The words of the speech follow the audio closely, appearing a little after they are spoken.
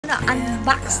gonna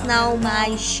unbox now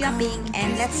my shopping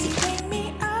and let's see.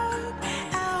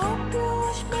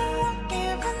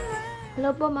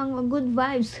 Hello po mga good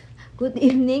vibes. Good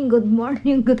evening, good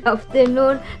morning, good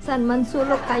afternoon. Saan man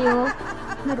sulok kayo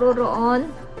naroroon.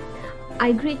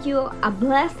 I greet you a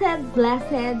blessed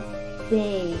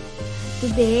day.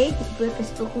 Today,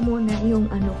 ipepesto ko muna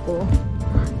yung ano ko,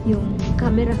 yung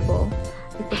camera ko.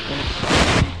 Ito po.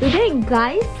 Today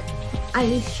guys, I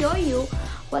will show you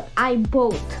what I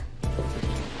bought.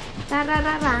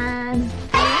 Tarararan!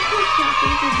 I went to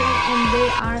shopping today and they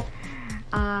are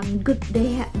good.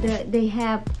 They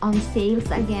have on sales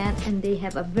again and they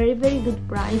have a very good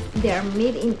price. They are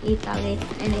made in Italy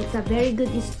and it's a very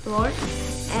good store,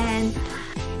 and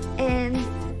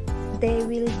they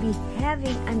will be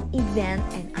having an event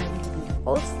and I will be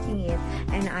hosting it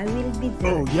and I will be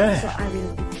there. Oh, yeah. So I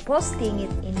will be posting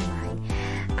it in my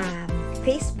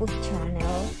Facebook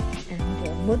channel and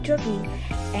Mutrobi,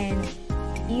 and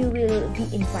you will be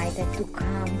invited to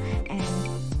come and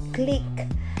click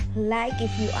like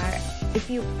if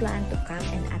you plan to come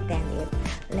and attend it.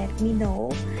 Let me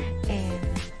know and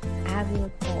I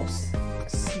will post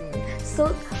soon.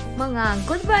 So mga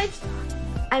good vibes,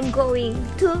 I'm going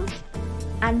to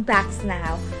unbox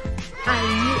now. Are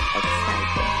you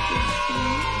excited to see?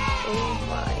 Oh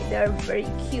my, they're very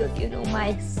cute. You know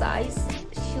my size,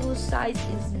 shoe size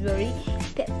is very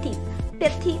petite.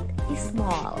 Petite is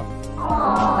small,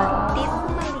 petite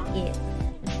maliit.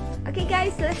 Okay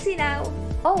guys, let's see now.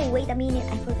 Oh, wait a minute,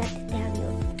 I forgot to tell you.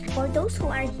 For those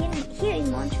who are here in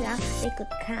Montreal, they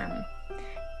could come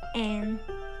and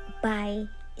buy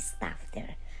stuff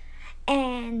there.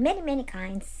 And many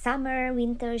kinds, summer,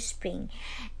 winter, spring.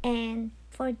 And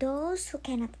for those who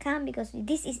cannot come because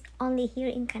this is only here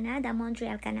in Canada,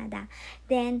 Montreal, Canada,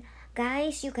 then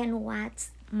guys, you can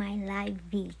watch my live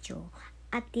video.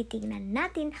 At titignan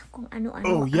natin kung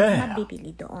ano-ano ang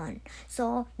mabibili doon.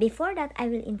 So, before that, I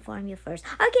will inform you first.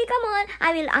 Okay, come on! I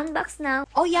will unbox now.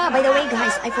 Oh yeah, by the way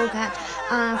guys, I forgot.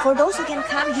 For those who can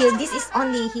come here, this is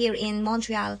only here in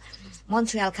Montreal,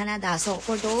 Canada. So,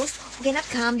 for those who cannot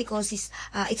come because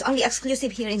it's only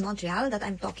exclusive here in Montreal that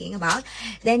I'm talking about,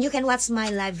 then you can watch my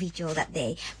live video that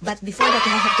day. But before that,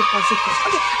 I have to pause it first.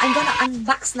 Okay, I'm gonna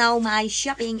unbox now my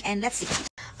shopping and let's see.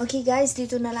 Okay guys,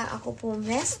 dito na lang ako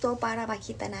pumesto para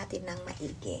makita natin ng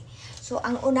maigi. So,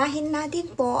 ang unahin natin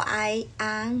po ay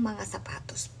ang mga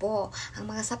sapatos po.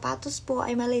 Ang mga sapatos po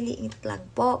ay maliliit lang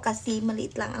po kasi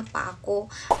maliit lang ang paa ko.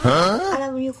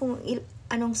 Alam niyo kung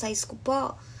anong size ko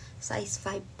po? Size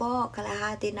 5 po.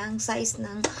 Kalahati ng size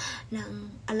ng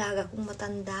alaga kong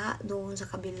matanda doon sa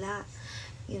kabila.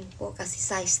 Yun po, kasi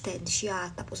size 10 siya.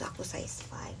 Tapos ako size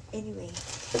 5. Anyway.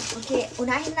 Okay,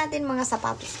 unahin natin mga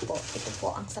sapatos po. Ito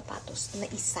po ang sapatos na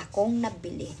isa kong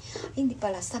nabili. Hindi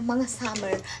pala, sa mga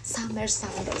summer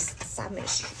sandals, summer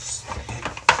shoes.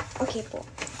 Okay po.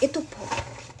 Ito po.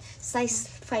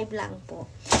 Size 5 lang po.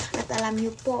 At alam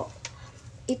nyo po,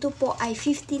 ito po ay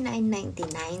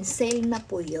 $59.99. Sale na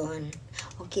po yun.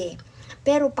 Okay.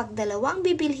 Pero pag dalawang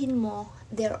bibilhin mo,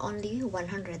 they're only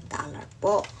 $100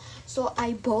 po. So,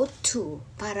 I bought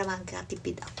 2 para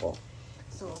magkatipid ako.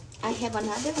 So, I have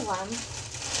another one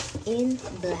in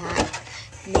black.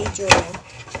 Medyo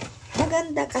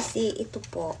maganda kasi ito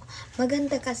po.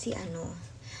 Maganda kasi ano.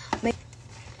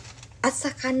 At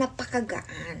saka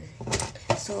napakagaan.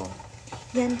 So,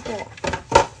 yan po.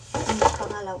 Ang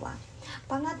pangalawa.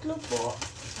 Pangatlo po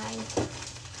ay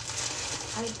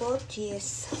I bought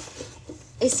this.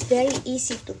 It's very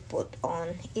easy to put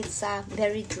on. It's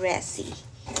very dressy.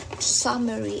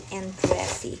 Summery and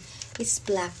dressy. It's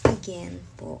black again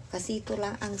po. Kasi ito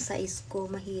lang ang size ko.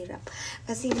 Mahirap.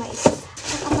 Kasi may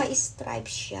stripe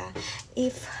siya.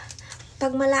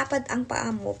 Pag malapad ang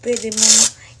paa mo, pwede mo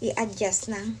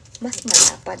i-adjust ng mas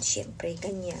malapad. Syempre,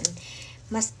 ganyan.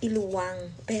 Mas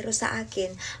iluwang. Pero sa akin,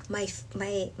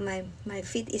 my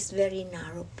feet is very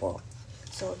narrow po.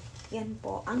 So, yan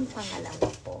po ang pangalawa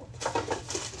po.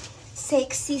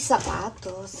 Sexy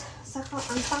sapatos. Saka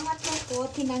ang pangatlo po,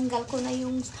 tinanggal ko na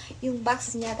yung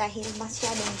box niya dahil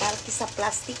masyadong bulky sa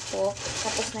plastic po.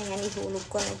 Tapos na yan, ihulog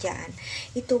ko na dyan.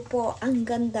 Ito po, ang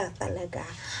ganda talaga.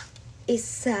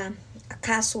 It's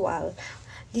casual.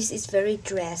 This is very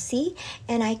dressy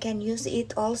and I can use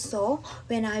it also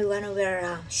when I wanna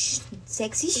wear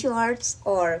sexy shorts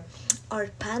or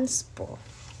pants po.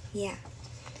 Yeah.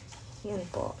 Yun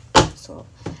po. So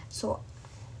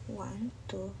 1,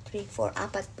 2, 3, 4,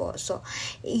 apat po. So,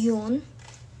 yun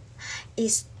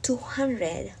is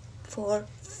 200 for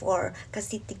 4.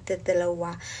 Kasi tigda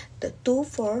dalawa. The 2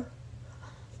 for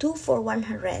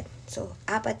 100. So,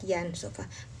 apat yan. So,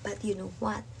 but you know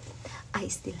what? I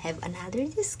still have another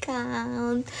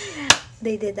discount.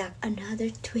 They deduct another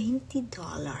 $20.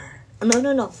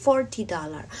 No, $40.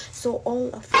 So, all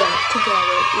of that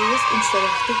together is, instead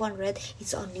of 200,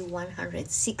 it's only 160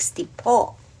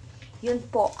 po. Yun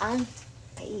po ang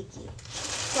kaigi.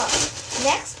 So,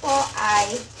 next po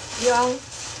ay yung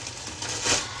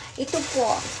ito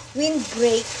po,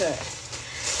 windbreaker.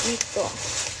 Ito.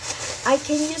 I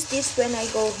can use this when I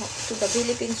go to the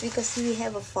Philippines because we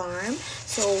have a farm.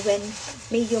 So, when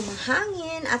medyo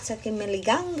mahangin at sa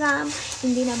maliganggam,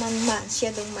 hindi naman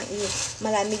masyadong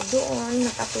malamig doon,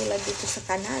 nakatulad dito sa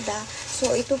Canada.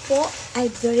 So, ito po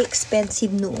ay very expensive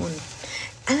noon.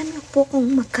 Alam niyo po kung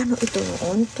magkano ito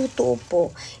noon? Totoo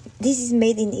po. This is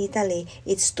made in Italy.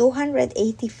 It's $285.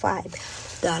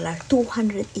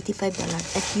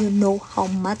 And you know how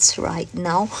much right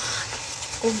now?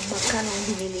 Kung magkano ang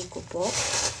binili ko po.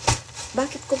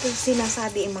 Bakit ko po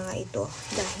sinasabi ang mga ito?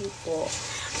 Dahil po,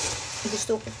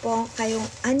 gusto ko po kayong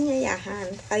anyayahan.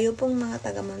 Kayo pong mga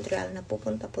taga Montreal na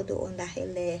pupunta po doon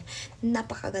dahil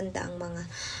napakaganda ang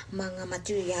mga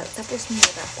material. Tapos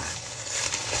mura pa.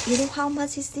 You know how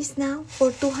much is this now? For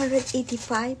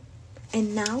 $285.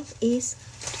 And now is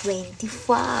 $25.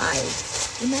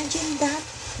 Imagine that.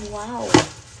 Wow.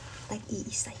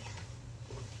 Nag-iisa yan.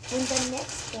 And the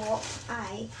next po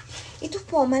ay, ito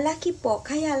po, malaki po.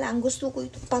 Kaya lang, gusto ko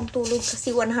ito pantulog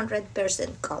kasi 100%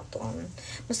 cotton.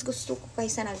 Mas gusto ko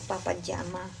kaysa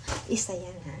nagpapajama. Isa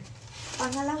yan, ha.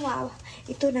 Pangalawa,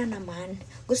 ito na naman.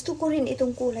 Gusto ko rin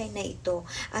itong kulay na ito.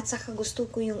 At saka gusto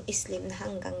ko yung slim na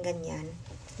hanggang ganyan.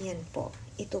 Yan po.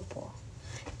 Ito po.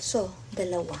 So,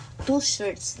 dalawa. 2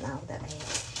 shirts now that I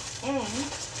have. And,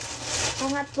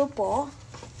 pangatlo po,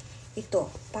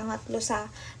 ito. Pangatlo sa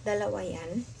dalawa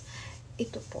yan.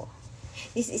 Ito po.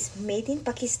 This is made in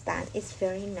Pakistan. It's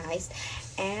very nice.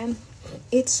 And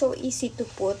it's so easy to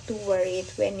wear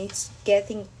it when it's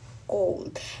getting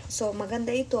cold. So, maganda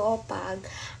ito pag,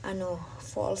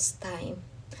 falls time.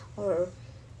 Or,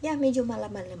 medyo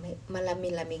malamig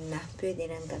na. Pwede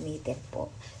nang gamitin po.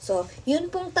 So,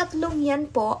 yun pong tatlong yan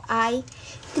po ay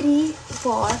 3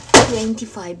 for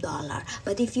 $25.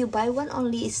 But if you buy one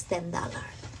only, is $10.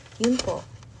 Yun po.